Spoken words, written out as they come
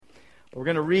We're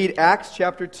going to read Acts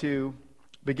chapter 2,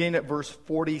 beginning at verse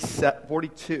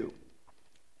 42.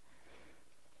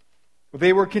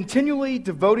 They were continually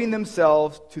devoting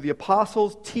themselves to the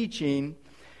apostles' teaching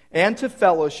and to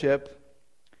fellowship,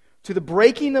 to the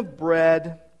breaking of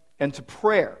bread and to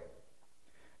prayer.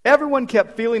 Everyone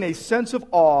kept feeling a sense of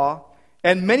awe,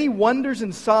 and many wonders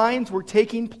and signs were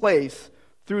taking place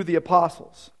through the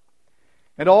apostles.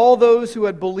 And all those who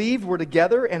had believed were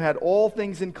together and had all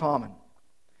things in common.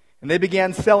 And they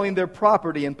began selling their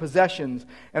property and possessions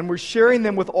and were sharing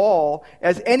them with all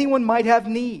as anyone might have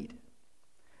need.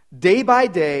 Day by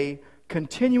day,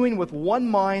 continuing with one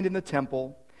mind in the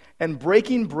temple and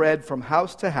breaking bread from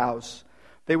house to house,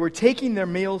 they were taking their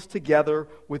meals together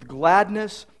with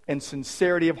gladness and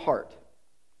sincerity of heart,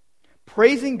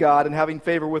 praising God and having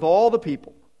favor with all the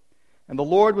people. And the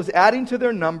Lord was adding to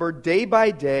their number day by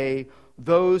day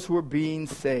those who were being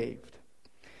saved.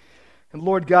 And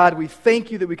Lord God, we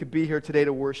thank you that we could be here today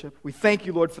to worship. We thank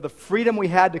you, Lord, for the freedom we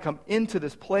had to come into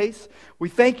this place. We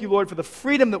thank you, Lord, for the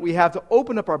freedom that we have to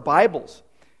open up our Bibles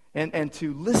and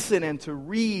to listen and to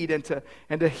read and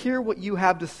to hear what you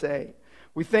have to say.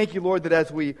 We thank you, Lord, that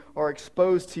as we are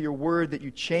exposed to your word, that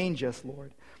you change us,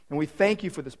 Lord. And we thank you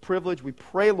for this privilege. We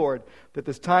pray, Lord, that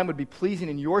this time would be pleasing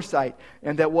in your sight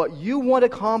and that what you want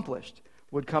accomplished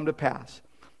would come to pass.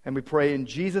 And we pray in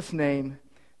Jesus' name,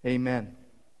 amen.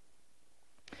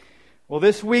 Well,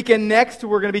 this week and next,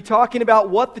 we're going to be talking about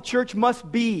what the church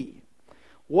must be.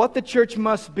 What the church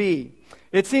must be.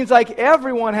 It seems like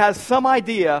everyone has some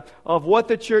idea of what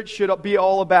the church should be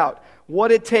all about,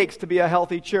 what it takes to be a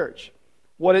healthy church,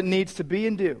 what it needs to be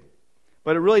and do.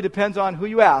 But it really depends on who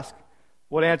you ask,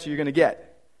 what answer you're going to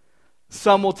get.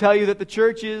 Some will tell you that the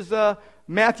church is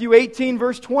Matthew 18,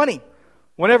 verse 20.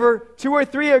 Whenever 2 or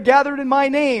 3 are gathered in my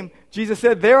name, Jesus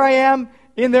said, there I am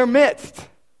in their midst.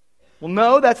 Well,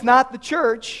 no, that's not the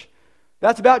church.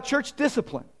 That's about church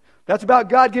discipline. That's about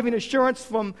God giving assurance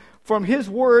from His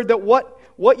Word that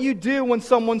what you do when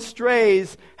someone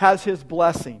strays has His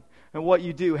blessing, and what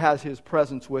you do has His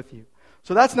presence with you.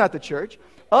 So that's not the church.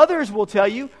 Others will tell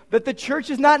you that the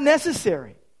church is not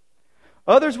necessary.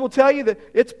 Others will tell you that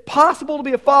it's possible to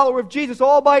be a follower of Jesus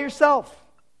all by yourself.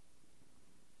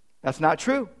 That's not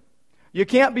true. You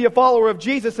can't be a follower of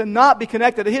Jesus and not be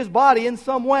connected to His body in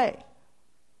some way.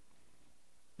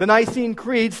 The Nicene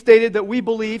Creed stated that we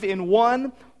believe in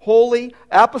one holy,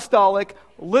 apostolic,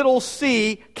 little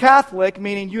c, Catholic,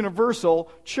 meaning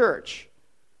universal, church.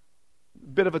 A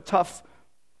bit of a tough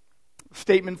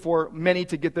statement for many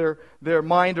to get their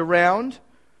mind around.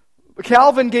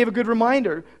 Calvin gave a good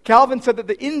reminder. Calvin said that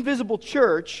the invisible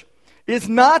church is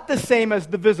not the same as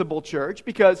the visible church,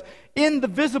 because in the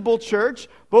visible church,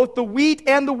 both the wheat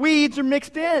and the weeds are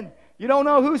mixed in. You don't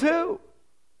know who's who.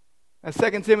 As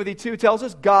 2 Timothy 2 tells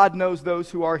us, God knows those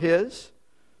who are His.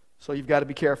 So you've got to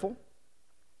be careful.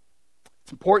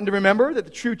 It's important to remember that the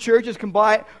true church is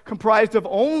comprised of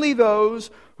only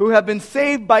those who have been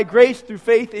saved by grace through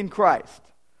faith in Christ.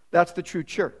 That's the true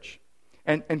church.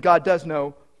 And God does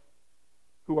know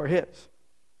who are His.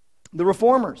 The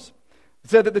Reformers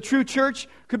said that the true church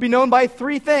could be known by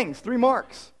 3 things, 3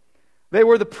 marks. They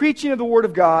were the preaching of the Word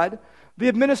of God, the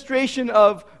administration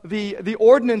of the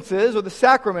ordinances or the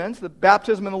sacraments, the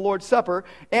baptism and the Lord's Supper,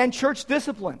 and church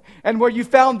discipline. And where you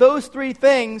found those 3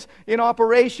 things in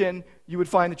operation, you would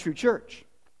find the true church.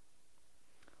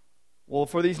 Well,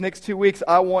 for these next 2 weeks,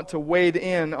 I want to wade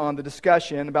in on the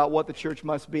discussion about what the church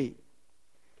must be,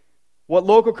 what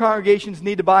local congregations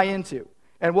need to buy into,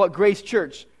 and what Grace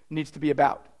Church needs to be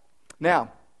about.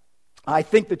 Now, I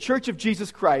think the Church of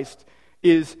Jesus Christ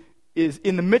is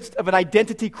in the midst of an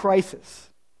identity crisis.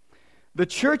 The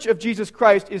Church of Jesus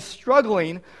Christ is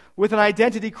struggling with an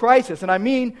identity crisis, and I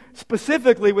mean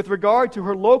specifically with regard to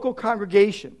her local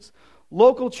congregations,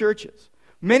 local churches.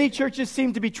 Many churches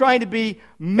seem to be trying to be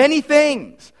many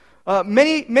things.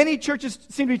 Many churches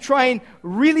seem to be trying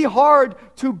really hard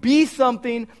to be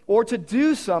something or to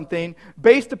do something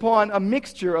based upon a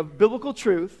mixture of biblical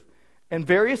truth and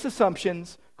various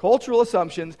assumptions, cultural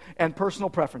assumptions, and personal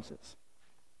preferences.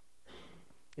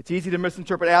 It's easy to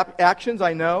misinterpret actions,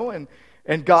 I know,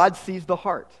 and God sees the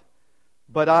heart.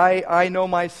 But I know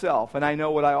myself, and I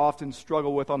know what I often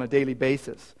struggle with on a daily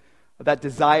basis. That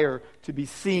desire to be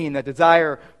seen, that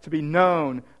desire to be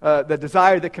known, the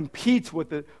desire that competes with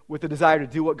the desire to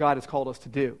do what God has called us to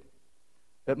do.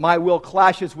 That my will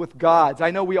clashes with God's.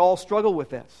 I know we all struggle with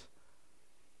this.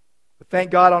 But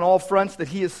thank God on all fronts that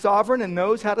He is sovereign and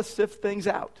knows how to sift things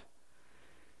out.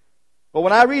 But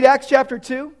when I read Acts chapter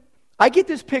 2, I get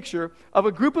this picture of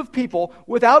a group of people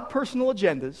without personal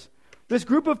agendas, This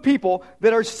group of people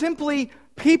that are simply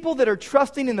people that are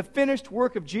trusting in the finished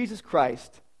work of Jesus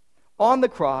Christ on the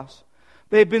cross.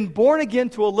 They've been born again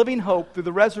to a living hope through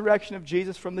the resurrection of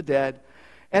Jesus from the dead,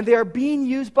 and they are being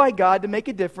used by God to make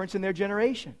a difference in their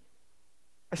generation.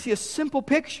 I see a simple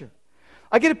picture.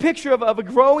 I get a picture of a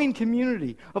growing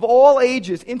community of all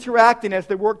ages interacting as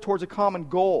they work towards a common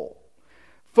goal,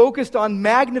 focused on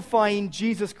magnifying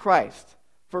Jesus Christ,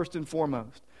 first and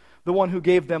foremost, the one who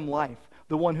gave them life,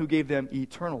 the one who gave them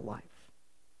eternal life.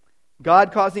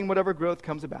 God causing whatever growth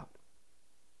comes about.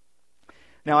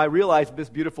 Now, I realize this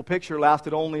beautiful picture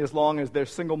lasted only as long as their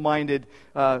single-minded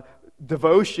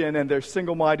devotion and their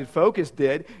single-minded focus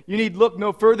did. You need look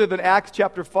no further than Acts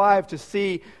chapter 5 to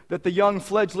see that the young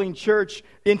fledgling church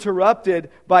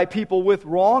interrupted by people with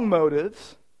wrong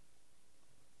motives.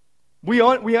 We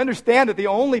understand that the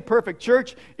only perfect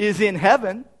church is in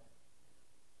heaven.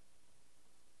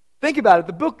 Think about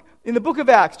it. In the book of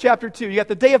Acts chapter 2, you got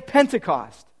the day of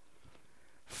Pentecost.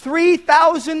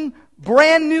 3,000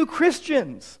 brand new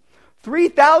Christians.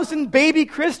 3,000 baby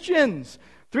Christians.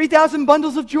 3,000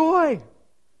 bundles of joy.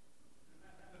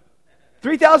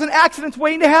 3,000 accidents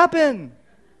waiting to happen.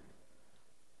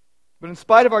 But in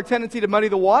spite of our tendency to muddy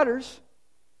the waters,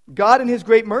 God in His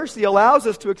great mercy allows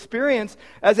us to experience,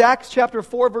 as Acts chapter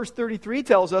 4 verse 33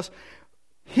 tells us,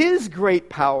 His great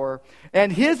power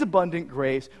and His abundant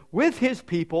grace with His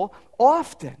people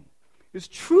often. Is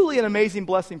truly an amazing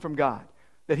blessing from God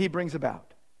that He brings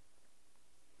about.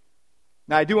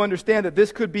 Now, I do understand that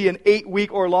this could be an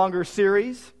 8-week or longer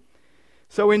series.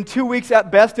 So in 2 weeks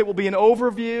at best, it will be an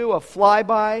overview, a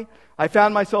flyby. I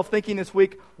found myself thinking this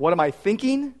week, what am I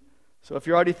thinking? So if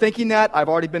you're already thinking that, I've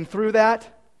already been through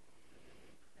that.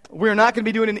 We're not going to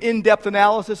be doing an in-depth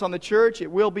analysis on the church. It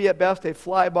will be at best a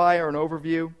flyby or an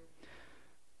overview.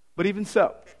 But even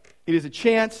so, it is a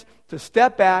chance to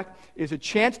step back. It is a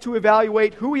chance to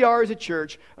evaluate who we are as a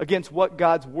church against what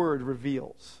God's Word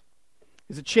reveals.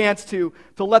 It's a chance to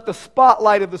let the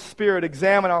spotlight of the Spirit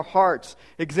examine our hearts,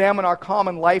 examine our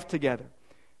common life together,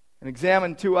 and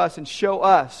examine to us and show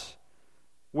us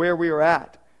where we are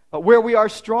at. Where we are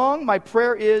strong, my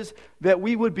prayer is that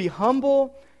we would be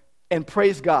humble and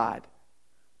praise God.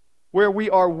 Where we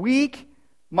are weak,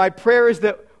 my prayer is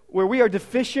that where we are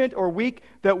deficient or weak,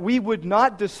 that we would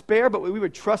not despair, but we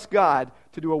would trust God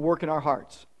to do a work in our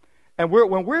hearts. And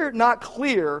when we're not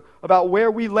clear about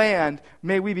where we land,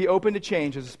 may we be open to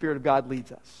change as the Spirit of God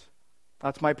leads us.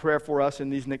 That's my prayer for us in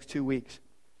these next 2 weeks.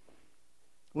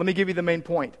 Let me give you the main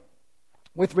point.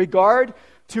 With regard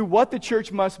to what the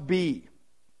church must be,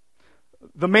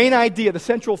 the main idea, the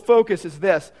central focus is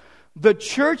this. The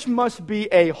church must be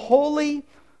a holy,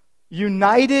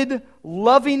 united,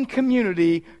 loving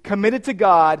community committed to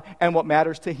God and what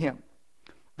matters to Him.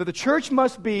 That the church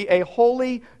must be a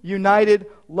holy, united,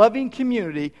 loving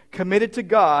community committed to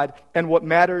God and what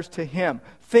matters to Him.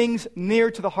 Things near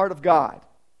to the heart of God.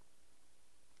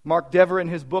 Mark Dever, in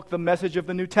his book, The Message of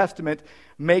the New Testament,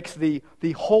 makes the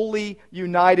holy,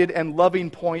 united, and loving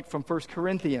point from 1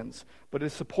 Corinthians, but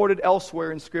is supported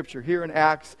elsewhere in Scripture, here in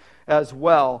Acts as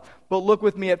well. But look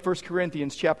with me at 1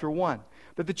 Corinthians chapter 1.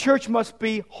 That the church must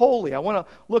be holy. I want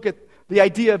to look at the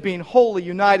idea of being holy,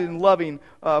 united, and loving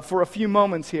for a few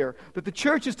moments here. That the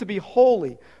church is to be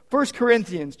holy. 1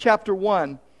 Corinthians chapter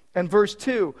 1 and verse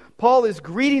 2, Paul is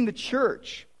greeting the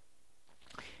church.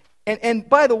 And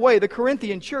by the way, the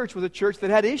Corinthian church was a church that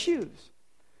had issues.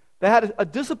 They had a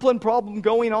discipline problem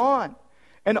going on.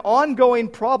 An ongoing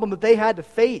problem that they had to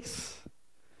face.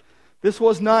 This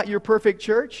was not your perfect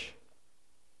church.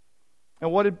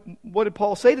 And what did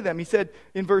Paul say to them? He said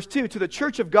in verse 2, to the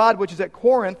church of God which is at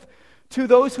Corinth, to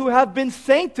those who have been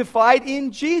sanctified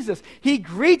in Jesus. He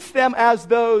greets them as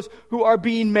those who are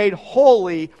being made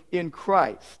holy in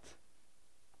Christ.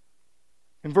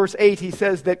 In verse 8 he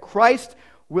says that Christ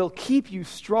will keep you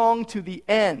strong to the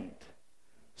end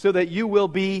so that you will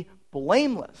be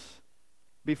blameless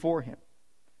before Him.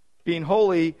 Being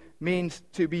holy means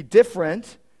to be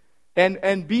different,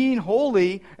 and being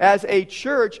holy as a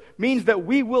church means that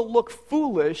we will look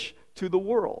foolish to the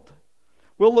world.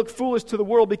 We'll look foolish to the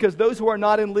world because those who are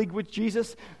not in league with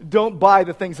Jesus don't buy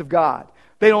the things of God.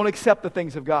 They don't accept the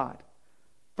things of God.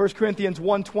 1 Corinthians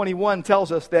 1:21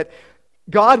 tells us that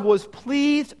God was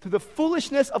pleased through the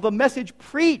foolishness of the message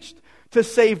preached to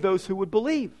save those who would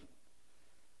believe.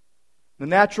 The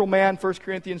natural man, 1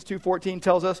 Corinthians 2:14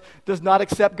 tells us, does not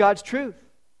accept God's truth.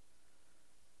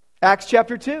 Acts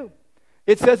chapter 2,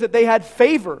 it says that they had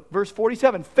favor, verse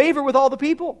 47, favor with all the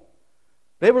people.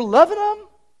 They were loving them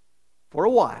for a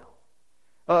while.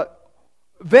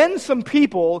 Then some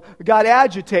people got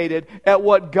agitated at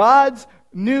what God's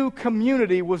new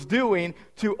community was doing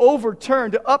to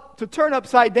overturn, to turn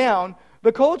upside down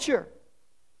the culture.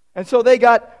 And so they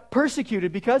got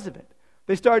persecuted because of it.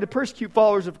 They started to persecute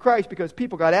followers of Christ because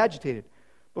people got agitated.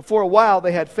 But for a while,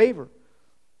 they had favor.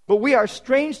 But we are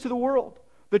strange to the world.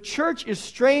 The church is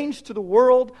strange to the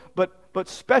world, but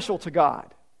special to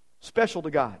God. Special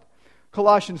to God.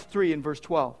 Colossians 3 and verse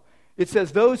 12. It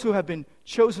says, those who have been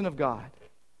chosen of God.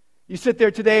 You sit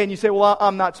there today and you say, well,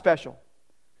 I'm not special.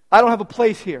 I don't have a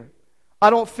place here. I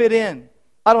don't fit in.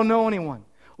 I don't know anyone.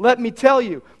 Let me tell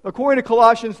you, according to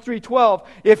Colossians 3:12,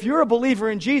 if you're a believer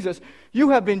in Jesus,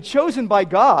 you have been chosen by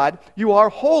God, you are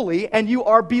holy, and you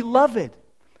are beloved.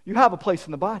 You have a place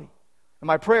in the body. And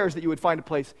my prayer is that you would find a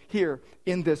place here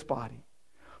in this body.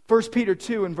 1 Peter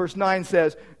 2 and verse 9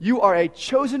 says, you are a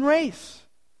chosen race,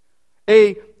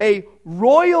 a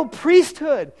royal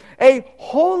priesthood, a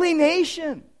holy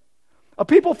nation, a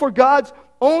people for God's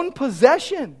own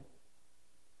possession.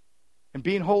 And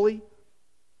being holy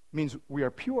means we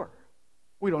are pure.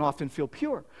 We don't often feel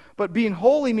pure. But being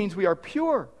holy means we are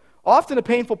pure. Often a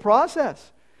painful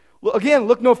process. Again,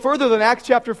 look no further than Acts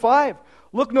chapter 5.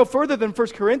 Look no further than 1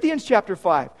 Corinthians chapter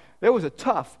 5. There was a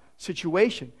tough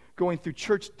situation going through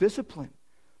church discipline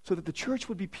so that the church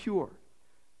would be pure,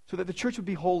 so that the church would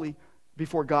be holy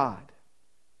before God.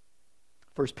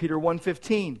 1 Peter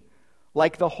 1:15,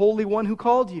 like the Holy One who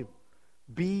called you,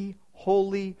 be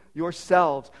holy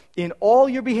yourselves in all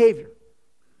your behavior.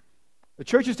 The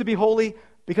church is to be holy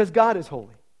because God is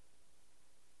holy.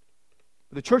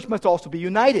 The church must also be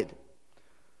united.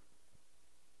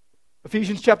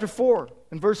 Ephesians chapter 4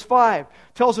 and verse 5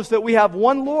 tells us that we have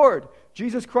one Lord,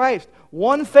 Jesus Christ,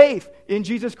 one faith in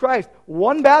Jesus Christ,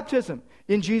 one baptism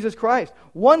in Jesus Christ,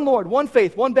 one Lord, one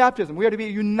faith, one baptism. We are to be a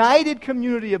united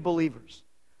community of believers.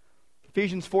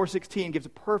 Ephesians 4:16 gives a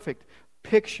perfect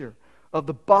picture of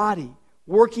the body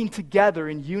working together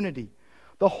in unity.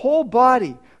 The whole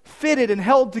body fitted and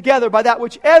held together by that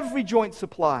which every joint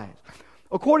supplies,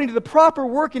 according to the proper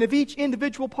working of each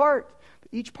individual part.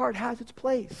 Each part has its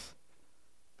place.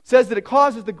 It says that it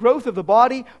causes the growth of the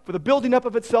body for the building up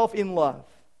of itself in love.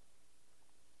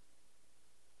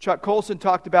 Chuck Colson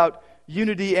talked about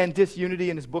unity and disunity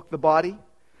in his book, The Body.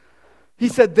 He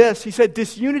said this, he said,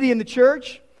 disunity in the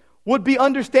church would be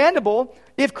understandable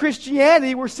if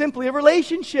Christianity were simply a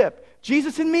relationship,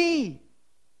 Jesus and me.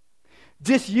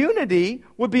 Disunity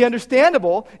would be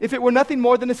understandable if it were nothing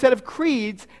more than a set of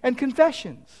creeds and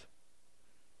confessions.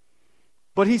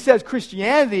 But he says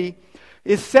Christianity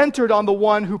is centered on the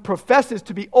one who professes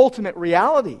to be ultimate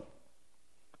reality,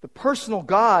 the personal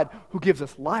God who gives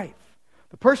us life,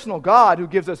 the personal God who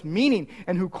gives us meaning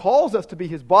and who calls us to be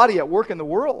His body at work in the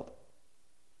world.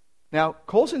 Now,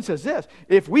 Colson says this,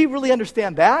 if we really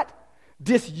understand that,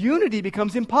 disunity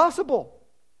becomes impossible.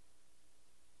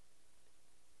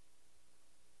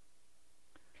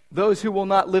 Those who will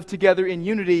not live together in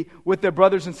unity with their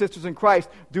brothers and sisters in Christ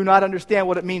do not understand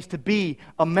what it means to be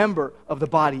a member of the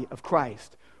body of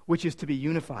Christ, which is to be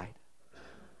unified.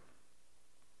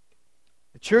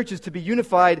 The church is to be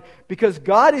unified because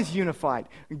God is unified.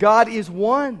 God is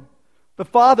one. The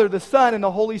Father, the Son, and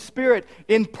the Holy Spirit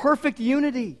in perfect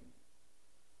unity.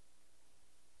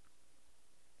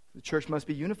 The church must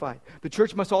be unified. The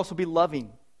church must also be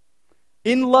loving.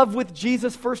 In love with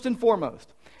Jesus first and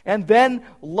foremost. And then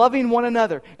loving one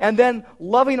another. And then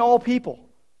loving all people.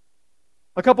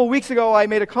 A couple weeks ago, I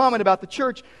made a comment about the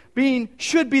church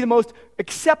should be the most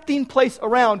accepting place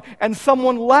around, and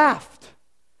someone laughed.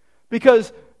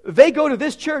 Because they go to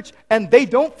this church and they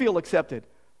don't feel accepted.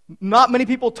 Not many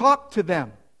people talk to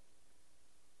them.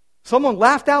 Someone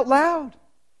laughed out loud.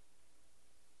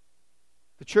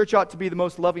 The church ought to be the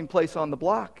most loving place on the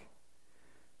block.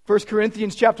 1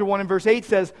 Corinthians chapter 1 and verse 8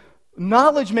 says,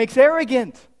 knowledge makes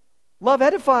arrogant. Love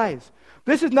edifies.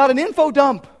 This is not an info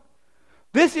dump.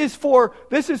 This is for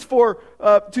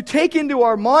to take into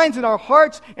our minds and our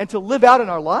hearts and to live out in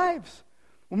our lives.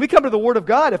 When we come to the Word of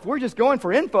God, if we're just going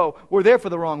for info, we're there for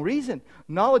the wrong reason.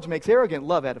 Knowledge makes arrogant.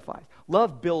 Love edifies.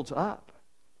 Love builds up.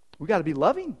 We've got to be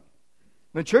loving.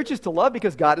 The church is to love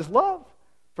because God is love.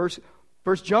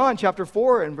 First John chapter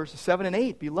 4 and verses 7 and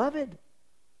 8. Beloved,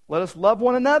 let us love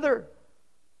one another.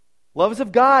 Love is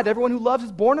of God. Everyone who loves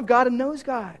is born of God and knows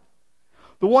God.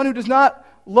 The one who does not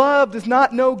love does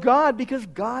not know God because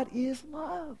God is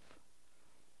love.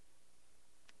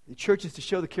 The church is to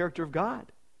show the character of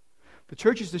God. The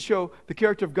church is to show the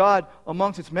character of God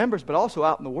amongst its members, but also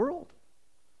out in the world.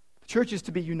 The church is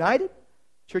to be united.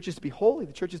 The church is to be holy.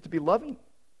 The church is to be loving.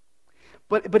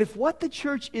 But if what the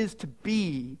church is to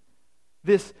be,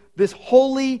 this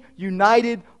holy,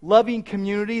 united, loving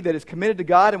community that is committed to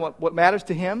God and what matters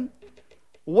to Him,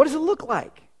 What does it look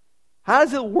like? How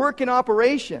does it work in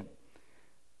operation?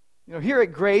 Here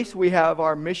at Grace, we have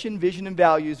our mission, vision, and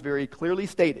values very clearly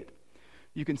stated.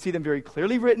 You can see them very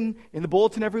clearly written in the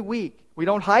bulletin every week. We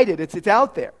don't hide it. It's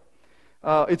out there.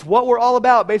 It's what we're all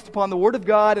about based upon the Word of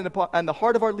God and the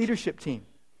heart of our leadership team.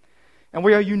 And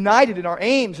we are united in our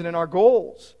aims and in our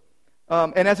goals.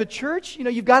 And as a church,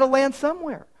 you've got to land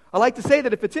somewhere. I like to say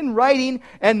that if it's in writing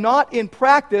and not in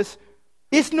practice,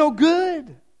 it's no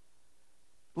good.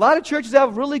 A lot of churches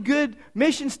have really good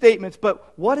mission statements,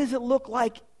 but what does it look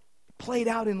like played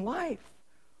out in life?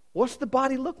 What's the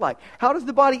body look like? How does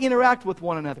the body interact with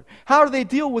one another? How do they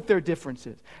deal with their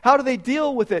differences? How do they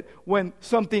deal with it when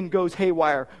something goes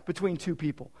haywire between two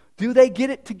people? Do they get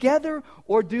it together,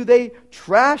 or do they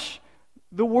trash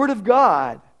the Word of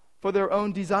God for their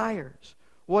own desires?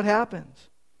 What happens?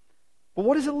 But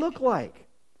what does it look like?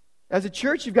 As a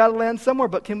church, you've got to land somewhere,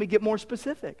 but can we get more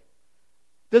specific?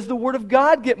 Does the Word of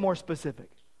God get more specific?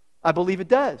 I believe it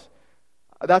does.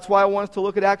 That's why I want us to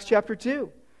look at Acts chapter 2.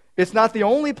 It's not the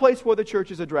only place where the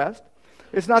church is addressed.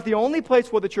 It's not the only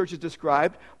place where the church is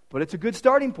described, but it's a good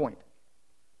starting point.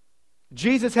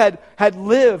 Jesus had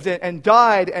lived and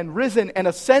died and risen and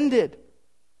ascended.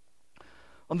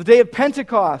 On the day of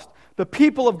Pentecost, the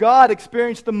people of God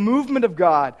experienced the movement of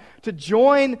God to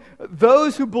join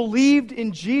those who believed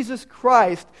in Jesus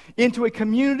Christ into a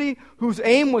community whose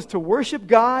aim was to worship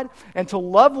God and to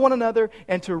love one another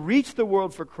and to reach the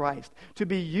world for Christ, to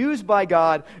be used by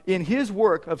God in His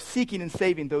work of seeking and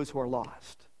saving those who are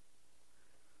lost.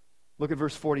 Look at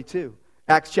verse 42.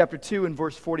 Acts chapter 2 and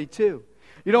verse 42.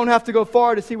 You don't have to go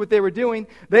far to see what they were doing.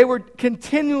 They were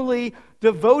continually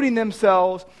devoting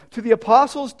themselves to the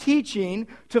apostles' teaching,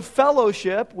 to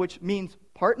fellowship, which means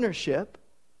partnership,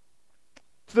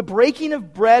 to the breaking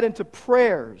of bread and to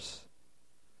prayers.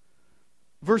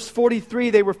 Verse 43,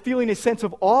 they were feeling a sense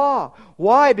of awe.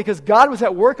 Why? Because God was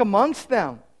at work amongst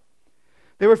them.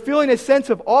 They were feeling a sense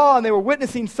of awe, and they were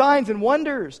witnessing signs and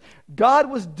wonders.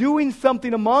 God was doing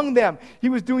something among them. He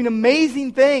was doing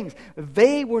amazing things.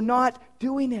 They were not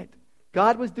doing it.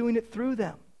 God was doing it through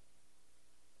them.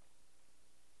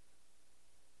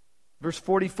 Verse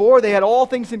 44, they had all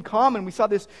things in common. We saw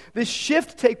this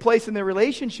shift take place in their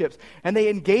relationships, and they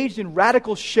engaged in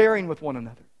radical sharing with one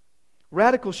another.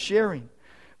 Radical sharing.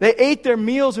 They ate their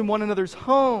meals in one another's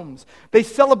homes. They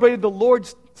celebrated the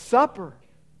Lord's Supper.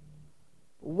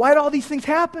 Why did all these things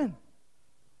happen?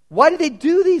 Why did they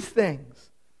do these things?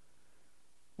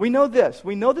 We know this.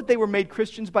 We know that they were made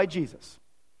Christians by Jesus.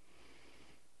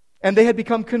 And they had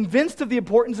become convinced of the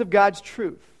importance of God's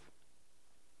truth.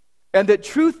 And that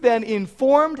truth then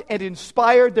informed and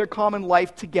inspired their common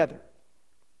life together.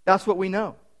 That's what we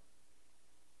know.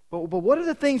 But what are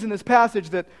the things in this passage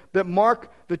that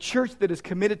mark the church that is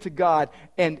committed to God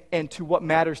and to what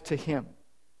matters to Him?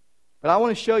 But I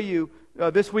want to show you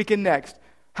this week and next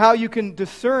how you can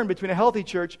discern between a healthy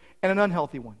church and an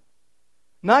unhealthy one.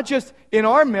 Not just in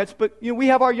our midst, but we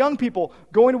have our young people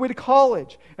going away to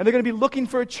college, and they're going to be looking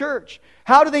for a church.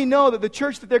 How do they know that the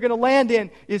church that they're going to land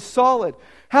in is solid?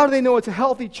 How do they know it's a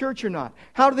healthy church or not?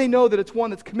 How do they know that it's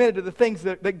one that's committed to the things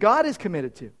that God is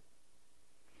committed to?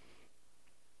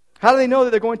 How do they know that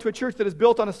they're going to a church that is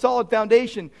built on a solid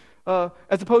foundation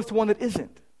as opposed to one that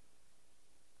isn't?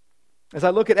 As I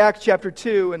look at Acts chapter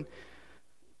 2, and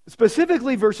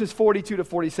specifically verses 42 to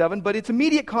 47, but its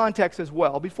immediate context as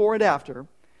well, before and after,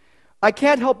 I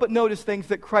can't help but notice things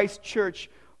that Christ's church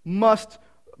must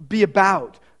be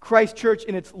about. Christ's church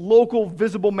in its local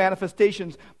visible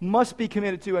manifestations must be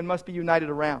committed to and must be united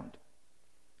around.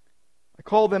 I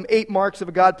call them 8 marks of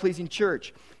a God-pleasing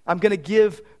church. I'm going to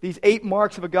give these 8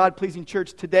 marks of a God-pleasing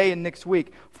church today and next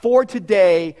week. 4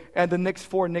 today and the next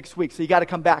 4 next week. So you got to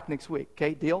come back next week.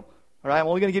 Okay, deal? All right, I'm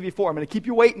only going to give you 4. I'm going to keep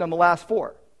you waiting on the last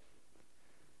 4.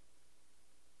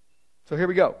 So here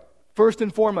we go. First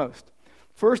and foremost,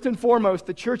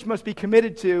 the church must be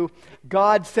committed to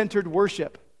God-centered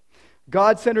worship.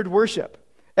 God-centered worship.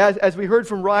 As we heard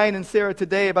from Ryan and Sarah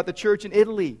today about the church in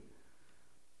Italy,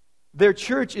 their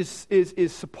church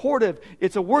is supportive.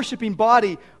 It's a worshiping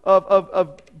body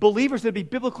of believers that be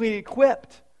biblically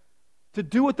equipped to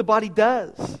do what the body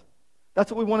does. That's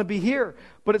what we want to be here.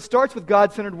 But it starts with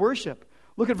God-centered worship.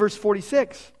 Look at verse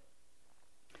 46.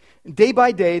 Day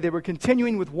by day, they were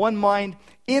continuing with one mind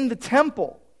in the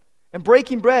temple and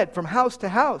breaking bread from house to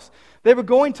house. They were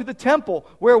going to the temple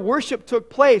where worship took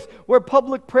place, where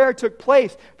public prayer took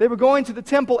place. They were going to the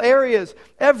temple areas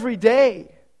every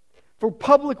day for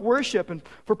public worship and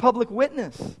for public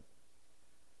witness.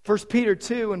 1 Peter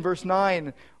 2 and verse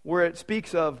 9, where it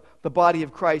speaks of the body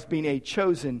of Christ being a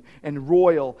chosen and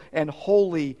royal and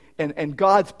holy and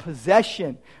God's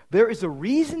possession, there is a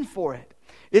reason for it.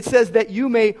 It says that you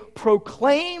may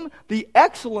proclaim the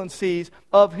excellencies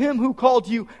of Him who called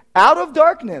you out of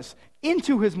darkness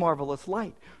into His marvelous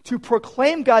light. To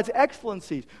proclaim God's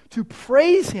excellencies, to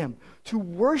praise Him, to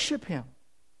worship Him.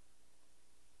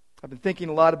 I've been thinking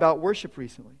a lot about worship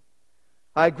recently.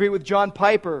 I agree with John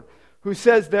Piper, who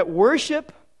says that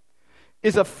worship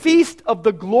is a feast of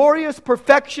the glorious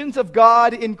perfections of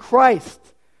God in Christ.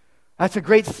 That's a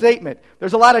great statement.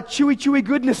 There's a lot of chewy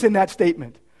goodness in that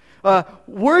statement.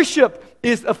 Worship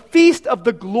is a feast of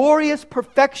the glorious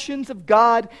perfections of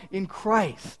God in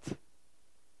Christ.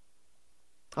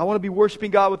 I want to be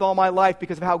worshiping God with all my life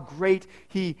because of how great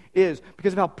He is,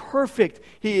 because of how perfect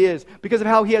He is, because of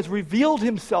how He has revealed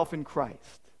Himself in Christ.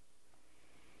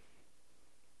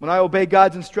 When I obey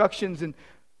God's instructions in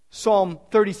Psalm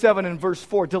 37 and verse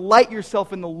 4, delight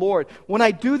yourself in the Lord. When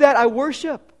I do that, I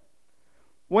worship.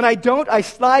 When I don't, I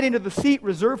slide into the seat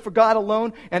reserved for God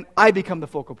alone, and I become the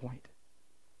focal point.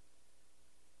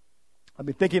 I've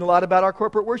been thinking a lot about our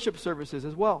corporate worship services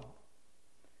as well.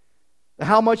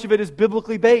 How much of it is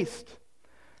biblically based?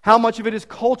 How much of it is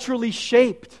culturally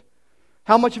shaped?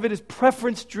 How much of it is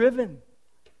preference-driven?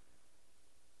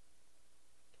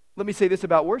 Let me say this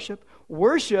about worship.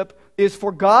 Worship is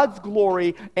for God's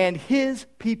glory and His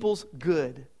people's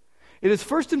good. It is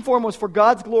first and foremost for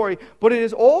God's glory, but it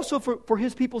is also for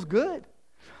His people's good.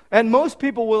 And most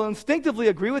people will instinctively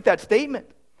agree with that statement.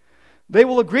 They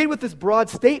will agree with this broad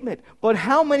statement, but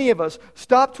how many of us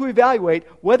stop to evaluate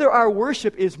whether our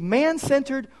worship is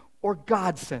man-centered or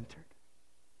God-centered?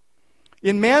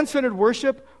 In man-centered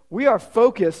worship, we are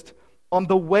focused on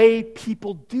the way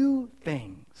people do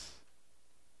things.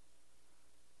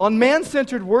 On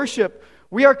man-centered worship,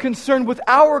 we are concerned with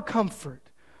our comfort.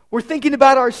 We're thinking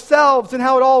about ourselves and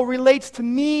how it all relates to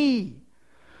me.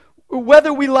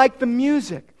 Whether we like the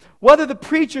music, whether the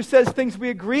preacher says things we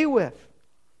agree with,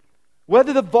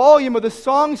 whether the volume of the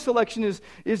song selection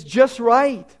is just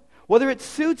right, whether it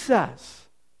suits us.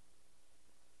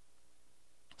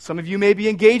 Some of you may be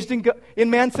engaged in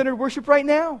man-centered worship right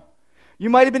now. You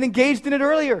might have been engaged in it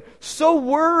earlier, so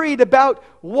worried about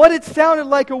what it sounded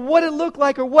like or what it looked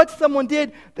like or what someone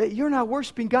did that you're not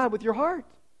worshiping God with your heart.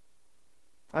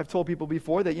 I've told people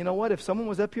before that, you know what, if someone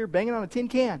was up here banging on a tin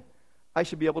can, I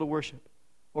should be able to worship.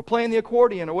 Or playing the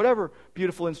accordion or whatever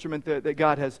beautiful instrument that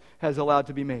God has allowed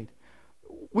to be made.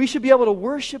 We should be able to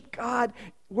worship God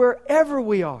wherever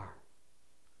we are.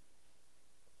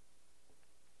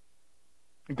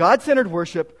 In God-centered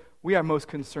worship, we are most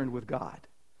concerned with God.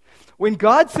 When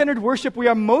God-centered worship, we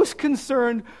are most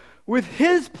concerned with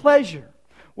His pleasure.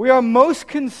 We are most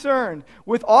concerned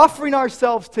with offering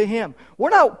ourselves to Him.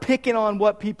 We're not picking on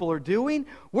what people are doing.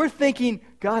 We're thinking,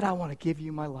 God, I want to give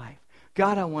you my life.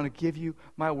 God, I want to give you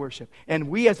my worship. And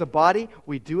we as a body,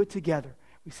 we do it together.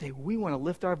 We say we want to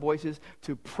lift our voices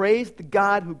to praise the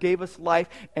God who gave us life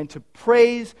and to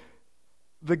praise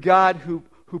the God who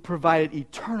provided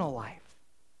eternal life.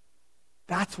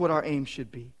 That's what our aim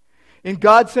should be. In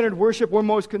God-centered worship, we're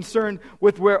most concerned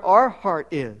with where our heart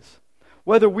is.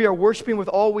 Whether we are worshiping with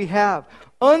all we have,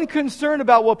 unconcerned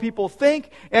about what people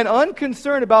think, and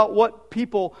unconcerned about what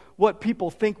people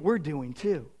think we're doing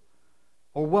too.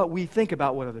 Or what we think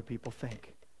about what other people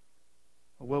think.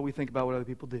 Or what we think about what other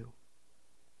people do.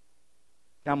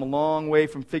 Now, I'm a long way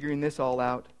from figuring this all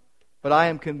out, but I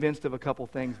am convinced of a couple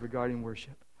things regarding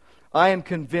worship. I am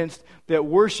convinced that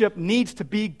worship needs to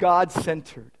be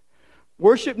God-centered.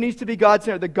 Worship needs to be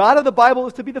God-centered. The God of the Bible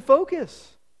is to be the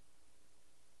focus.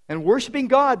 And worshiping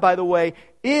God, by the way,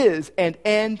 is an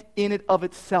end in and of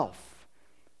itself,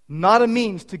 not a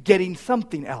means to getting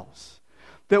something else.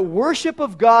 That worship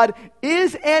of God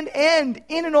is an end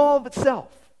in and all of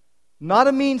itself, not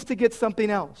a means to get something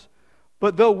else.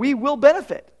 But though we will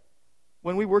benefit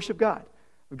when we worship God,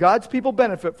 God's people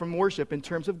benefit from worship in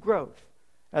terms of growth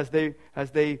as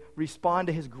they respond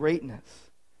to His greatness.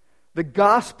 The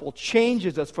gospel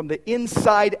changes us from the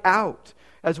inside out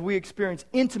as we experience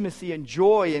intimacy and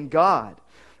joy in God,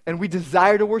 and we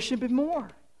desire to worship Him more.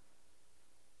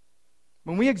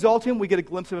 When we exalt Him, we get a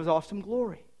glimpse of His awesome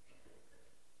glory.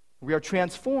 We are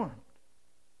transformed.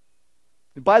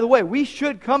 And by the way, we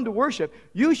should come to worship.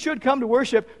 You should come to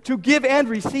worship to give and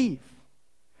receive.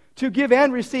 To give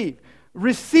and receive.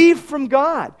 Receive from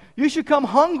God. You should come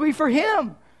hungry for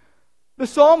Him. The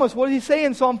psalmist, what does he say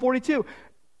in Psalm 42?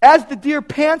 As the deer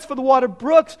pants for the water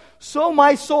brooks, so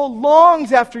my soul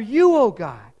longs after you, O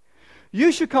God.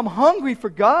 You should come hungry for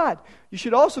God. You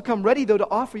should also come ready, though, to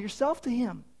offer yourself to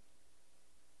Him.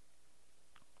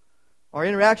 Our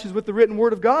interactions with the written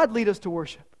Word of God lead us to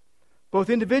worship, both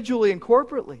individually and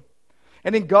corporately.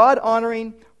 And in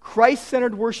God-honoring,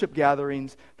 Christ-centered worship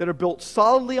gatherings that are built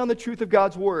solidly on the truth of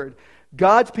God's Word,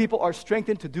 God's people are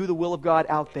strengthened to do the will of God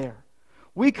out there.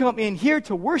 We come in here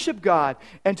to worship God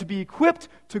and to be equipped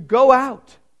to go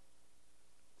out.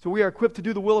 So we are equipped to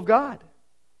do the will of God.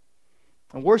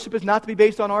 And worship is not to be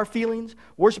based on our feelings.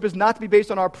 Worship is not to be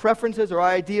based on our preferences or our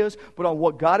ideas, but on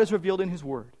what God has revealed in His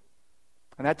Word.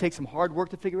 And that takes some hard work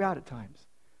to figure out at times.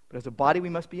 But as a body, we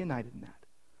must be united in that.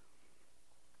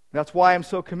 That's why I'm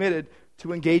so committed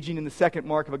to engaging in the second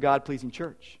mark of a God-pleasing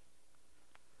church.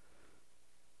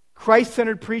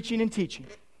 Christ-centered preaching and teaching.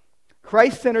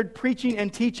 Christ-centered preaching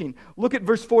and teaching. Look at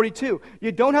verse 42.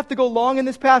 You don't have to go long in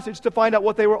this passage to find out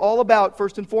what they were all about,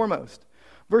 first and foremost.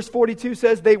 Verse 42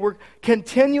 says they were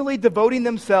continually devoting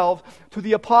themselves to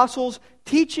the apostles'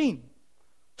 teaching,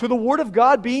 to the Word of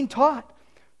God being taught,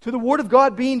 to the Word of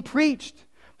God being preached.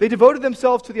 They devoted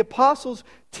themselves to the apostles'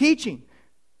 teaching.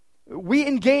 We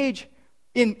engage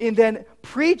in then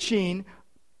preaching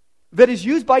that is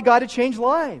used by God to change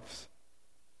lives.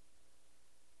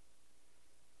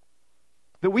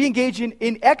 That we engage in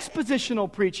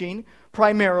expositional preaching,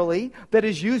 primarily, that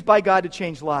is used by God to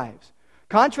change lives.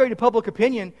 Contrary to public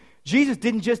opinion, Jesus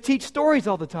didn't just teach stories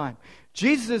all the time.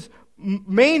 Jesus'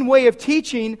 main way of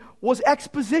teaching was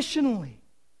expositionally.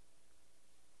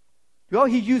 Well,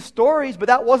 He used stories, but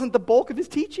that wasn't the bulk of His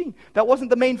teaching. That wasn't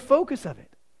the main focus of it.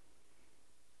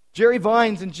 Jerry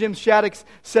Vines and Jim Shaddix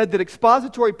said that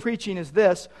expository preaching is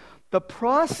this: the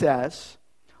process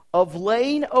of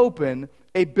laying open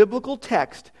a biblical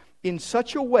text in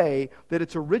such a way that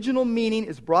its original meaning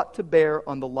is brought to bear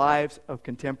on the lives of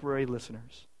contemporary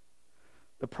listeners.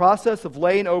 The process of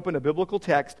laying open a biblical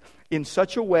text in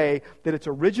such a way that its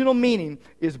original meaning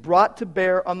is brought to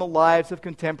bear on the lives of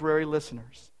contemporary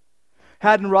listeners.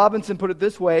 Haddon Robinson put it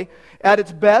this way: at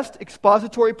its best,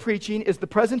 expository preaching is the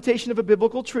presentation of a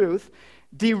biblical truth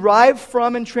derived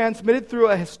from and transmitted through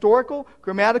a historical,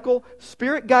 grammatical,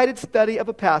 spirit-guided study of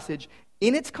a passage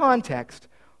in its context,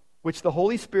 which the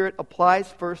Holy Spirit applies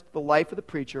first to the life of the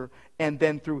preacher and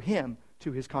then through him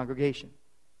to his congregation.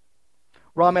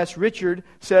 Ramesh Richard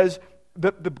says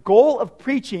the goal of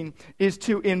preaching is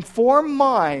to inform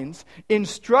minds,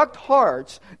 instruct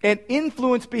hearts, and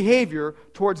influence behavior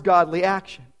towards godly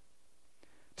action.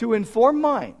 To inform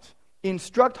minds,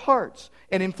 instruct hearts,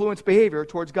 and influence behavior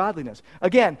towards godliness.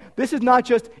 Again, this is not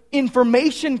just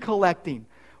information collecting.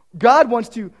 God wants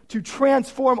to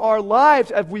transform our lives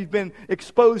as we've been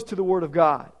exposed to the Word of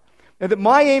God. And that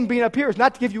my aim being up here is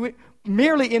not to give you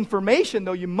merely information,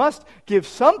 though you must give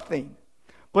something.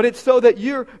 But it's so that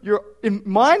your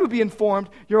mind would be informed,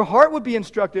 your heart would be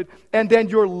instructed, and then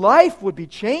your life would be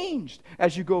changed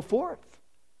as you go forth.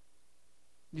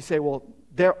 You say, well,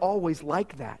 they're always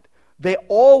like that. They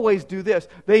always do this.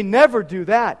 They never do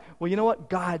that. Well, you know what?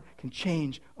 God can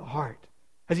change a heart.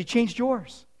 Has He changed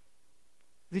yours?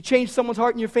 Has He changed someone's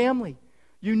heart in your family?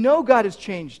 You know God is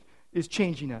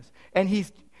changing us. And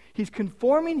He's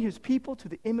conforming His people to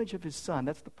the image of His Son.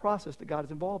 That's the process that God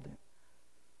is involved in.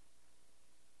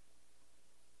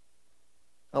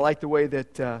 I like the way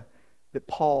that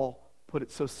Paul put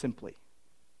it so simply.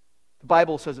 The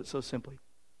Bible says it so simply.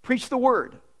 Preach the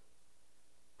Word.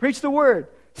 Preach the Word.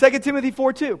 2 Timothy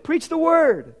 4:2. Preach the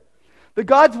Word. That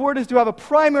God's Word is to have a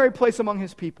primary place among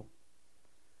His people.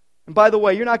 And by the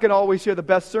way, you're not going to always hear the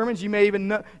best sermons. You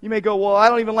may go, well, I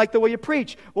don't even like the way you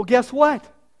preach. Well, guess what?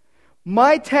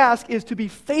 My task is to be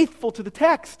faithful to the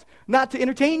text, not to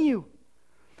entertain you.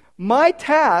 My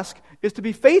task is to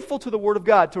be faithful to the Word of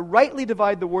God, to rightly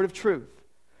divide the word of truth.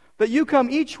 That you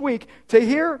come each week to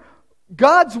hear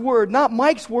God's Word, not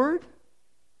Mike's word.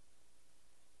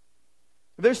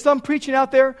 There's some preaching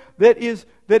out there that is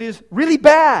really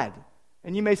bad.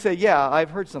 And you may say, yeah, I've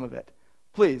heard some of it.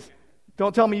 Please,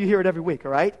 don't tell me you hear it every week,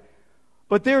 all right?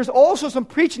 But there's also some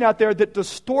preaching out there that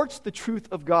distorts the truth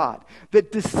of God,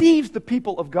 that deceives the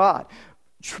people of God.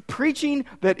 Preaching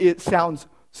that it sounds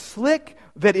slick,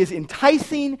 that is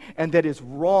enticing, and that is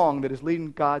wrong, that is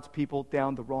leading God's people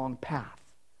down the wrong path.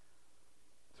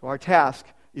 So our task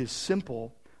is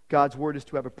simple. God's Word is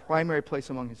to have a primary place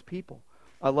among His people.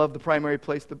 I love the primary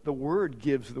place that the Word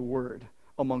gives the Word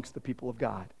amongst the people of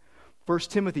God. 1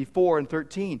 Timothy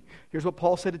 4:13. Here's what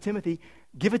Paul said to Timothy.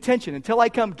 Give attention. Until I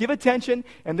come, give attention.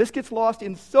 And this gets lost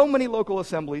in so many local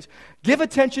assemblies. Give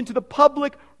attention to the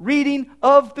public reading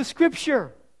of the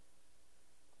Scripture.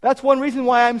 That's one reason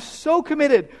why I'm so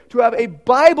committed to have a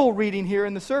Bible reading here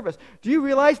in the service. Do you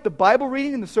realize the Bible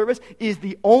reading in the service is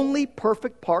the only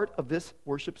perfect part of this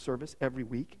worship service every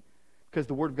week? Because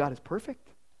the Word of God is perfect.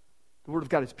 The Word of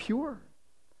God is pure.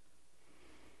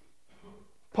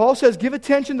 Paul says, give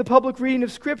attention to the public reading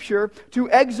of Scripture, to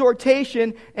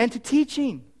exhortation, and to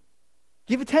teaching.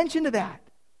 Give attention to that.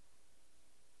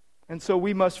 And so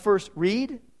we must first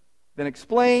read, then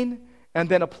explain, and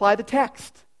then apply the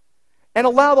text. And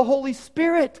allow the Holy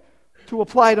Spirit to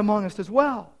apply it among us as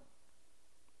well.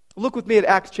 Look with me at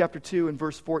Acts chapter 2 and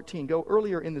verse 14. Go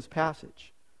earlier in this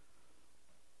passage.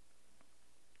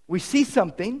 We see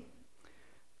something.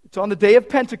 It's on the day of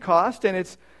Pentecost, and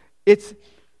it's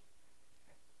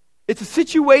a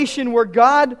situation where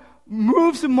God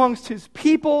moves amongst His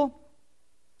people,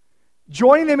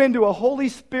 joining them into a Holy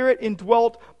Spirit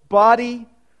indwelt body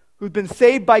who've been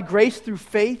saved by grace through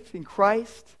faith in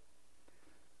Christ.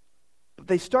 But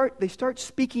they start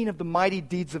speaking of the mighty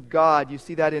deeds of God. You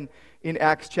see that in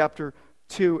Acts chapter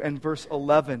 2 and verse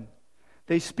 11.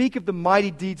 They speak of the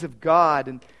mighty deeds of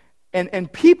God,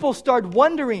 and people start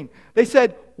wondering. They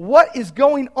said, what is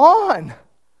going on?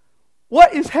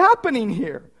 What is happening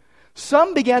here?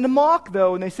 Some began to mock,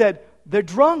 though, and they said, they're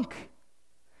drunk.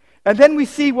 And then we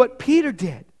see what Peter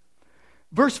did.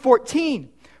 Verse 14,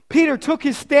 Peter took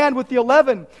his stand with the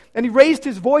 11, and he raised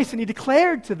his voice and he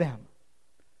declared to them.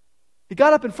 He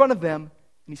got up in front of them and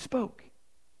he spoke.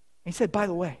 And he said, by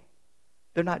the way,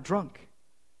 they're not drunk.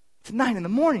 It's 9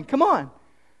 a.m. Come on.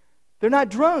 They're not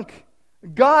drunk.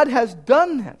 God has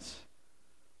done this.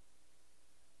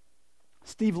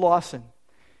 Steve Lawson,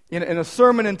 in a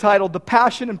sermon entitled The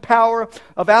Passion and Power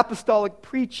of Apostolic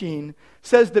Preaching,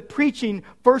 says that preaching,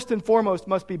 first and foremost,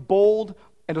 must be bold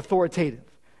and authoritative.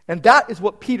 And that is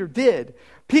what Peter did.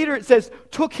 Peter, it says,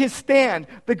 took his stand.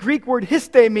 The Greek word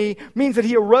histemi means that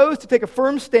he arose to take a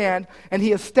firm stand, and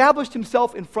he established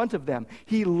himself in front of them.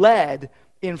 He led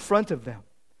in front of them.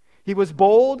 He was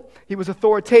bold. He was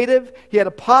authoritative. He had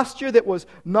a posture that was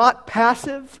not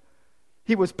passive.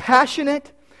 He was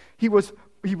passionate. He was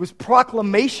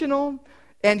proclamational.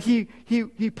 And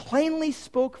he plainly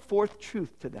spoke forth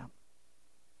truth to them.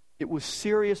 It was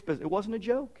serious business. It wasn't a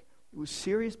joke. It was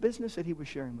serious business that he was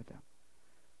sharing with them.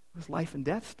 It was life and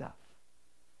death stuff.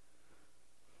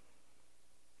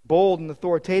 Bold and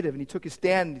authoritative. And he took his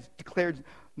stand and he declared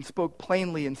and spoke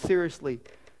plainly and seriously.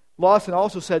 Lawson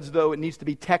also says, though, it needs to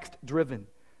be text-driven.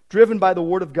 Driven by the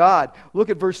Word of God. Look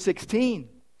at verse 16.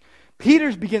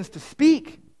 Peter begins to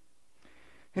speak.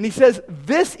 And he says,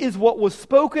 this is what was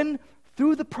spoken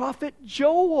through the prophet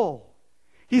Joel.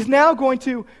 He's now going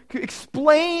to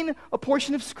explain a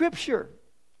portion of Scripture.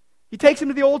 He takes him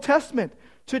to the Old Testament,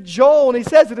 to Joel, and he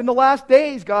says that in the last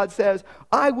days, God says,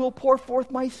 I will pour forth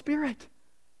my Spirit,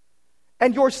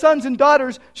 and your sons and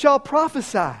daughters shall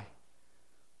prophesy.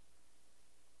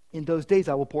 In those days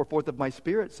I will pour forth of my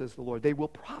Spirit, says the Lord. They will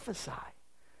prophesy.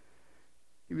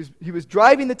 He was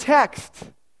driving the text.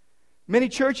 Many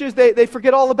churches, they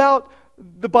forget all about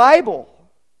the Bible.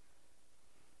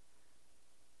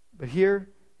 But here,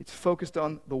 it's focused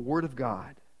on the Word of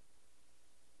God.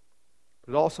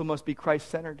 But it also must be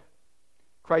Christ-centered.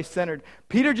 Christ-centered.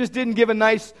 Peter just didn't give a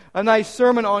nice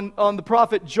sermon on the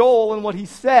prophet Joel and what he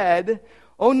said.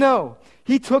 Oh no,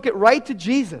 he took it right to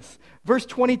Jesus. Verse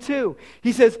 22,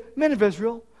 he says, men of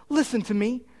Israel, listen to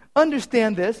me.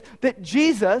 Understand this, that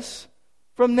Jesus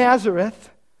from Nazareth,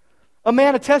 a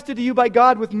man attested to you by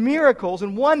God with miracles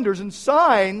and wonders and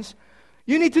signs,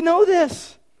 you need to know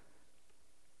this.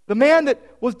 The man that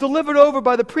was delivered over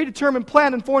by the predetermined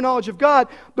plan and foreknowledge of God,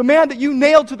 the man that you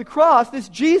nailed to the cross, this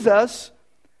Jesus,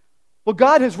 well,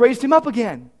 God has raised him up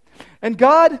again. And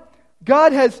God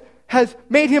has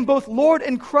made him both Lord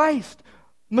and Christ,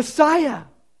 Messiah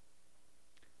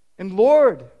and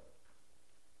Lord.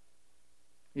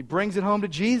 He brings it home to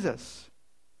Jesus.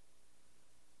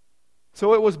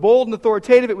 So it was bold and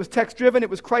authoritative, it was text-driven, it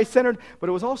was Christ-centered, but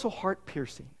it was also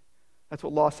heart-piercing. That's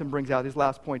what Lawson brings out, his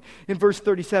last point. In verse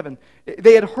 37,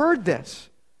 they had heard this.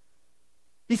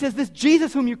 He says, this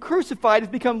Jesus whom you crucified has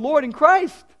become Lord in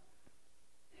Christ.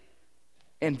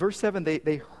 And verse 7,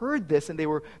 they heard this and they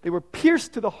were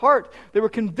pierced to the heart. They were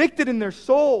convicted in their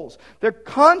souls. Their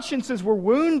consciences were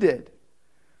wounded.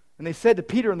 And they said to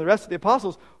Peter and the rest of the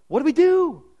apostles, what do we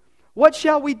do? What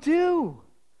shall we do?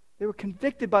 They were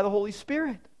convicted by the Holy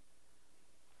Spirit.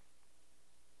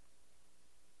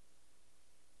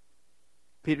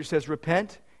 Peter says,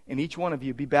 repent, and each one of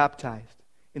you be baptized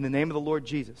in the name of the Lord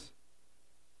Jesus,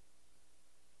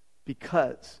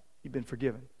 because you've been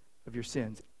forgiven of your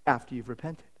sins after you've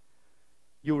repented.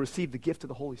 You'll receive the gift of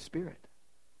the Holy Spirit.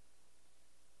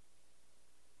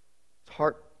 It's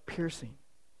heart-piercing.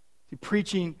 See,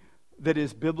 preaching that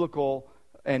is biblical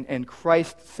and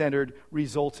Christ-centered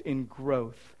results in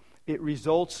growth. It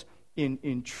results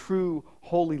in true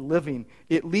holy living.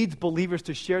 It leads believers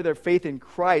to share their faith in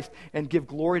Christ and give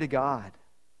glory to God.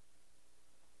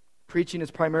 Preaching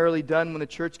is primarily done when the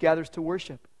church gathers to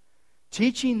worship.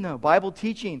 Teaching, though, Bible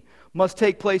teaching, must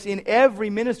take place in every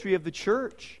ministry of the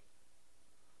church.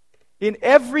 In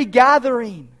every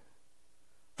gathering.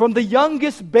 From the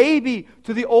youngest baby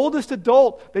to the oldest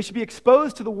adult, they should be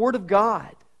exposed to the Word of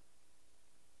God.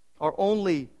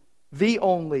 The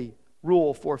only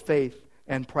rule for faith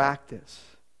and practice.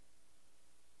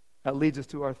 That leads us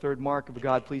to our third mark of a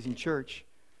God-pleasing church.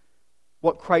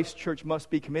 What Christ's church must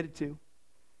be committed to.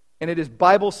 And it is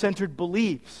Bible-centered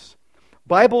beliefs.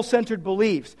 Bible-centered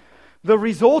beliefs. The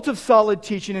result of solid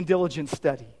teaching and diligent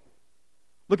study.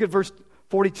 Look at verse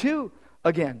 42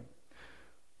 again.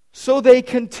 So they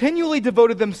continually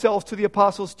devoted themselves to the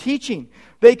apostles' teaching.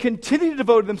 They continually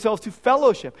devoted themselves to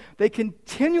fellowship. They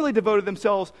continually devoted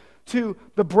themselves to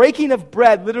the breaking of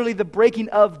bread, literally the breaking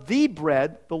of the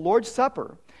bread, the Lord's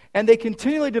Supper. And they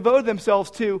continually devoted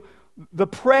themselves to the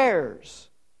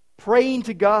prayers, praying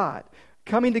to God,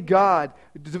 coming to God,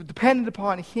 dependent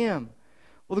upon Him.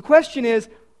 Well, the question is,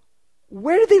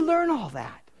 where did they learn all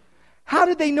that? How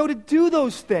did they know to do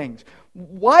those things?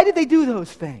 Why did they do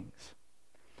those things?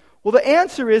 Well, the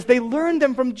answer is they learned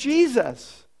them from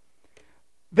Jesus.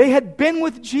 They had been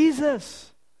with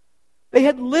Jesus. They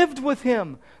had lived with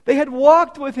Him. They had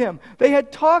walked with Him. They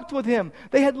had talked with Him.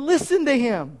 They had listened to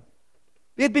Him.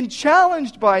 They had been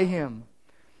challenged by Him.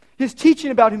 His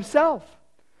teaching about Himself.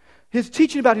 His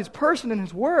teaching about His person and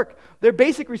His work. Their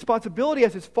basic responsibility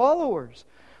as His followers.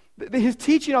 His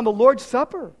teaching on the Lord's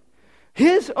Supper.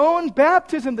 His own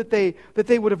baptism that they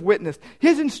would have witnessed.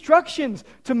 His instructions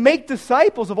to make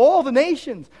disciples of all the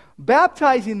nations.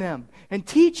 Baptizing them and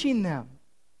teaching them.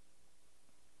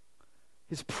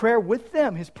 His prayer with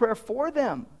them. His prayer for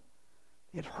them.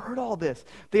 They had heard all this.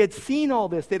 They had seen all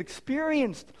this. They had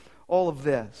experienced all of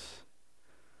this.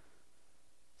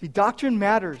 See, doctrine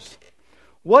matters.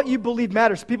 What you believe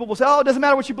matters. People will say, it doesn't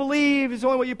matter what you believe, it's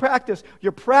only what you practice.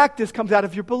 Your practice comes out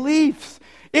of your beliefs.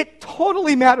 It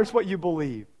totally matters what you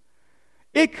believe.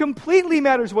 It completely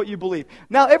matters what you believe.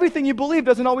 Now, everything you believe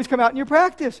doesn't always come out in your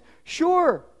practice.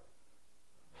 Sure.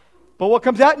 But what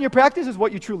comes out in your practice is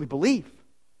what you truly believe.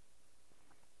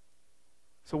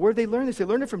 So where did they learn this? They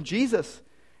learned it from Jesus.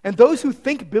 And those who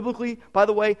think biblically, by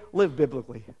the way, live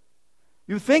biblically.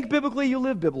 You think biblically, you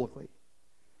live biblically.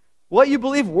 What you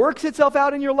believe works itself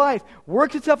out in your life,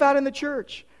 works itself out in the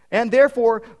church. And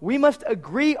therefore, we must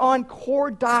agree on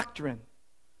core doctrine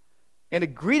and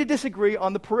agree to disagree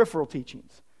on the peripheral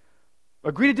teachings.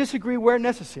 Agree to disagree where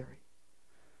necessary.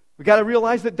 We've got to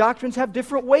realize that doctrines have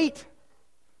different weight.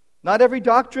 Not every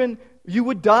doctrine you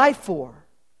would die for,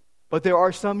 but there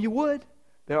are some you would.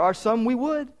 There are some we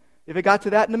would, if it got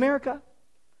to that in America.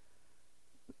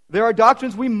 There are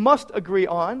doctrines we must agree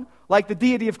on, like the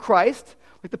deity of Christ,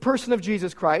 like the person of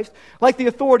Jesus Christ, like the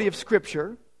authority of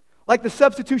Scripture, like the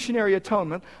substitutionary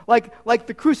atonement, like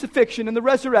the crucifixion and the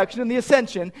resurrection and the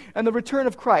ascension and the return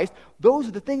of Christ. Those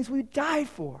are the things we die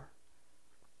for.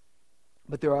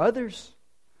 But there are others.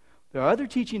 There are other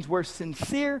teachings where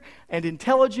sincere and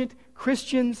intelligent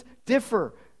Christians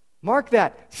differ. Mark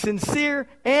that. Sincere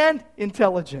and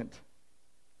intelligent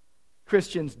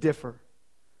Christians differ.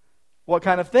 What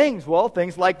kind of things? Well,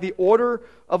 things like the order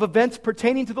of events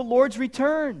pertaining to the Lord's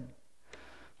return.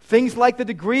 Things like the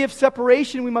degree of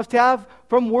separation we must have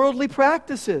from worldly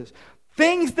practices.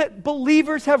 Things that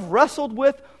believers have wrestled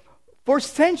with for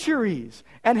centuries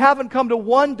and haven't come to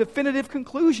one definitive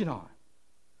conclusion on.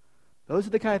 Those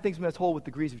are the kind of things we must hold with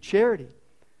degrees of charity.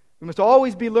 We must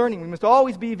always be learning. We must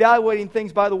always be evaluating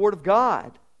things by the Word of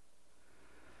God.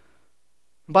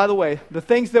 By the way, the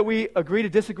things that we agree to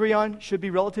disagree on should be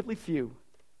relatively few.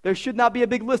 There should not be a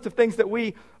big list of things that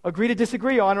we agree to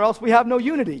disagree on, or else we have no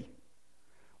unity.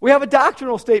 We have a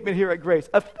doctrinal statement here at Grace,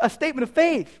 a statement of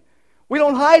faith. We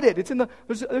don't hide it. It's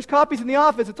there's copies in the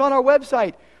office. It's on our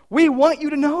website. We want you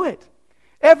to know it.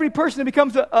 Every person that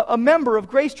becomes a member of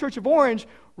Grace Church of Orange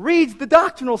reads the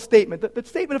doctrinal statement, the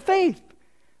statement of faith.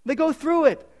 They go through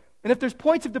it. And if there's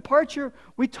points of departure,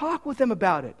 we talk with them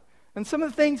about it. And some of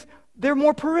the things, they're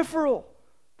more peripheral.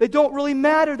 They don't really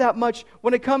matter that much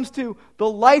when it comes to the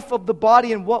life of the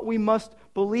body and what we must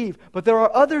believe. But there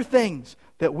are other things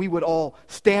that we would all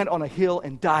stand on a hill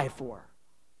and die for.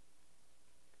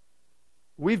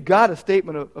 We've got a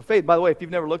statement of faith. By the way, if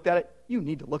you've never looked at it, you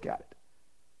need to look at it.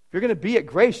 If you're going to be at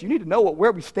Grace, you need to know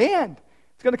where we stand.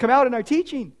 It's going to come out in our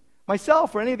teaching.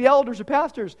 Myself or any of the elders or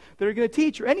pastors that are going to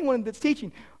teach or anyone that's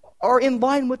teaching are in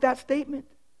line with that statement.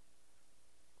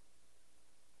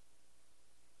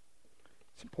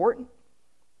 It's important.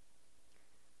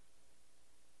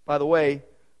 By the way,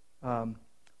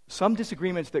 some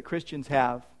disagreements that Christians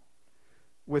have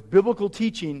with biblical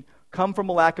teaching come from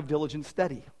a lack of diligent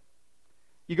study.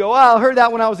 You go, I heard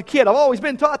that when I was a kid. I've always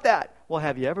been taught that. Well,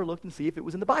 have you ever looked and see if it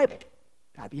was in the Bible?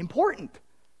 That'd be important.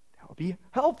 That would be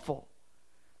helpful.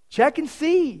 Check and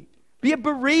see. Be a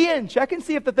Berean. Check and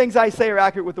see if the things I say are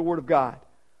accurate with the Word of God.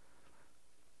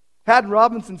 Haddon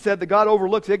Robinson said that God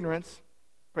overlooks ignorance.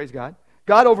 Praise God.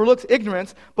 God overlooks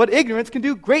ignorance, but ignorance can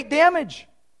do great damage.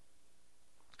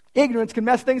 Ignorance can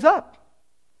mess things up.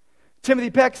 Timothy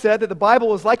Peck said that the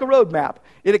Bible is like a roadmap.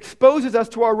 It exposes us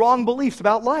to our wrong beliefs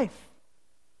about life.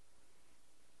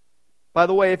 By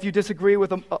the way, if you disagree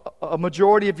with a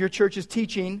majority of your church's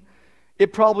teaching,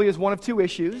 it probably is one of two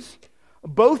issues.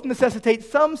 Both necessitate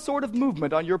some sort of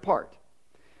movement on your part.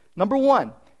 Number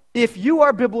one, if you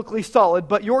are biblically solid,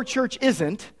 but your church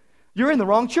isn't, you're in the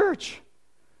wrong church.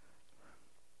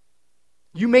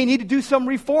 You may need to do some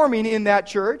reforming in that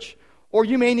church, or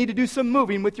you may need to do some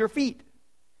moving with your feet.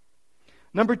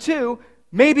 Number two,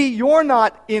 maybe you're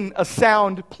not in a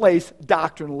sound place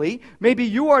doctrinally. Maybe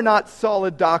you are not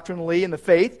solid doctrinally in the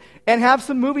faith and have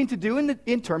some moving to do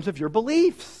in terms of your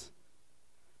beliefs.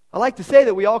 I like to say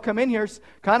that we all come in here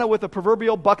kind of with a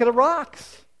proverbial bucket of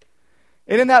rocks.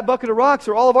 And in that bucket of rocks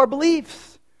are all of our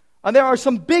beliefs. And there are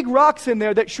some big rocks in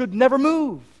there that should never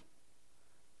move.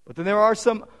 But then there are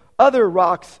some other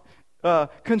rocks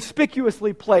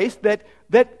conspicuously placed that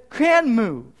can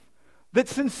move, that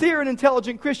sincere and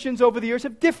intelligent Christians over the years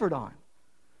have differed on.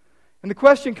 And the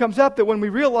question comes up that when we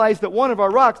realize that one of our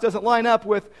rocks doesn't line up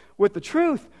with the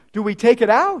truth, do we take it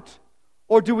out?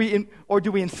 Or do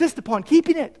we insist upon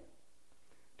keeping it?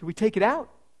 Do we take it out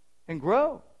and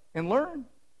grow and learn?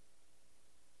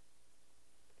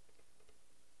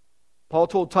 Paul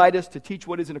told Titus to teach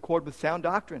what is in accord with sound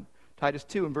doctrine. Titus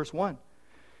 2 and verse 1.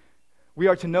 We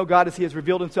are to know God as He has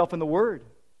revealed Himself in the Word.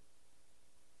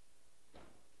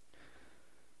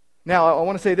 Now, I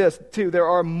want to say this, too. There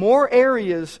are more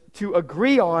areas to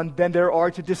agree on than there are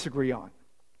to disagree on.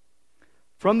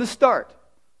 From the start,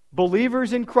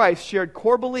 believers in Christ shared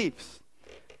core beliefs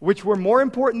which were more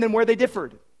important than where they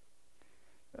differed.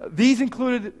 These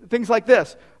included things like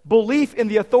this: belief in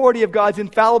the authority of God's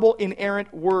infallible,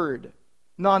 inerrant Word,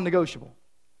 non-negotiable.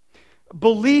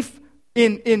 Belief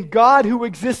in God who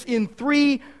exists in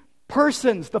three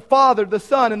persons, the Father, the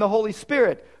Son, and the Holy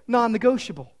Spirit,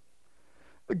 non-negotiable.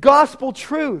 The gospel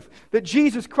truth that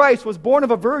Jesus Christ was born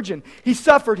of a virgin. He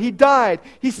suffered, He died,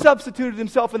 He substituted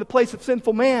Himself in the place of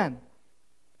sinful man.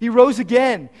 He rose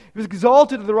again, He was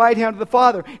exalted to the right hand of the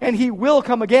Father, and He will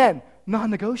come again,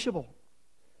 non-negotiable.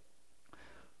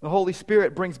 The Holy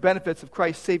Spirit brings benefits of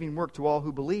Christ's saving work to all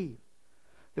who believe.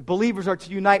 The believers are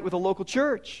to unite with a local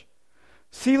church,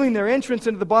 sealing their entrance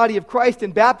into the body of Christ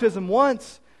in baptism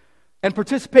once and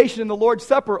participation in the Lord's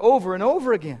Supper over and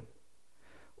over again.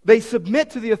 They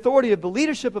submit to the authority of the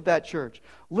leadership of that church,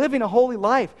 living a holy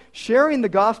life, sharing the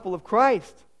gospel of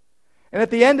Christ. And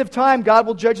at the end of time, God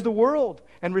will judge the world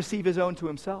and receive His own to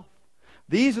Himself.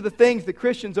 These are the things that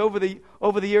Christians over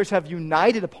the years have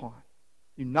united upon,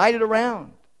 united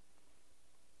around.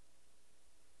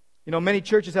 You know, many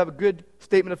churches have a good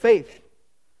statement of faith.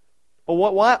 But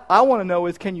what I want to know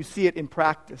is, can you see it in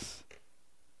practice?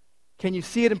 Can you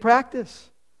see it in practice?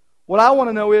 What I want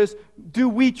to know is, do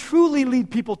we truly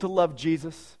lead people to love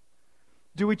Jesus?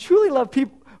 Do we truly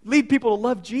lead people to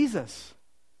love Jesus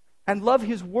and love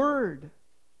His Word?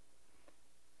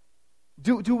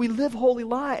 Do we live holy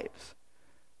lives?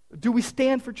 Do we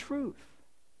stand for truth?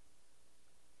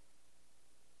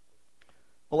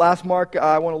 The last mark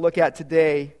I want to look at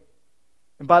today,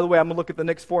 and by the way, I'm going to look at the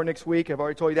next 4 next week. I've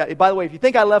already told you that. By the way, if you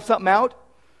think I left something out,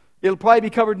 it'll probably be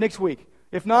covered next week.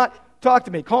 If not, talk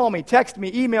to me, call me, text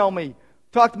me, email me,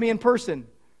 talk to me in person.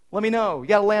 Let me know. You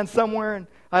got to land somewhere, and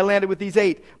I landed with these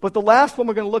 8. But the last one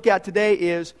we're going to look at today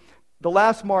is, the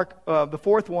last mark, the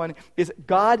 4th one, is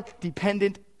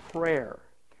God-dependent prayer.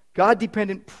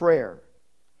 God-dependent prayer.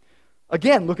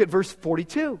 Again, look at verse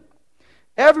 42.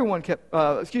 Everyone kept,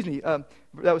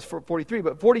 that was for 43,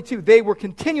 but 42, they were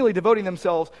continually devoting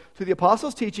themselves to the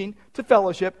apostles' teaching, to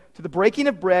fellowship, to the breaking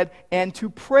of bread, and to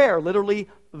prayer, literally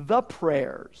the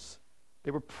prayers.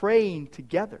 They were praying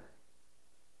together.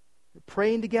 They're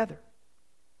praying together,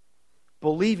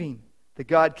 believing that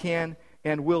God can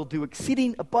and will do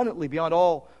exceeding abundantly beyond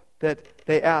all that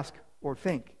they ask or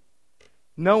think.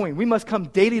 Knowing, we must come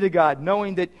daily to God,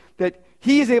 knowing that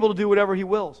He is able to do whatever He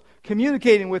wills.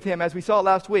 Communicating with Him, as we saw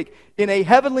last week, in a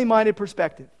heavenly-minded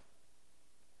perspective.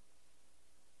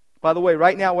 By the way,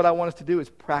 right now what I want us to do is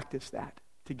practice that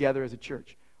together as a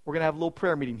church. We're going to have a little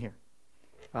prayer meeting here.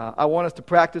 I want us to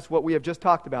practice what we have just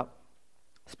talked about,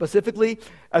 specifically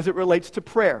as it relates to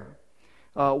prayer.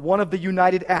 One of the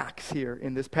united acts here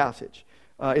in this passage.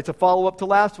 It's a follow-up to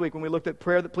last week when we looked at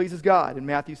prayer that pleases God in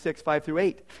Matthew 6, 5 through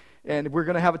 8. And we're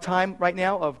going to have a time right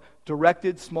now of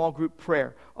directed small group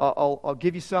prayer. I'll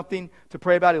give you something to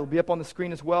pray about. It'll be up on the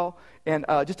screen as well. And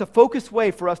just a focused way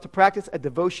for us to practice a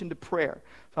devotion to prayer.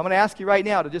 So I'm going to ask you right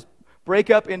now to just break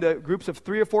up into groups of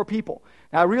 3 or 4 people.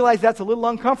 Now, I realize that's a little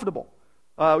uncomfortable.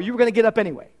 You were going to get up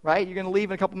anyway, right? You're going to leave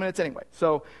in a couple minutes anyway.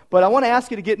 But I want to ask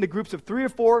you to get into groups of 3 or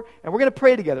 4, and we're going to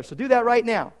pray together. So do that right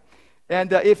now.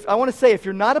 And if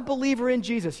you're not a believer in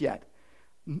Jesus yet,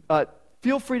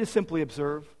 feel free to simply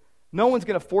observe. No one's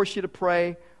going to force you to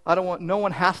pray. No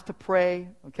one has to pray,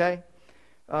 okay?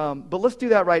 But let's do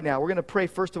that right now. We're going to pray,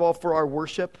 first of all, for our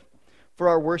worship,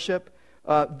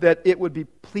 that it would be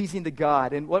pleasing to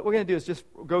God. And what we're going to do is just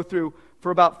go through,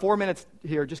 for about 4 minutes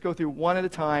here, just go through one at a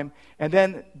time. And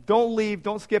then don't leave,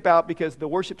 don't skip out, because the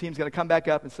worship team's going to come back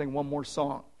up and sing one more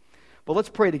song. But let's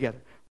pray together.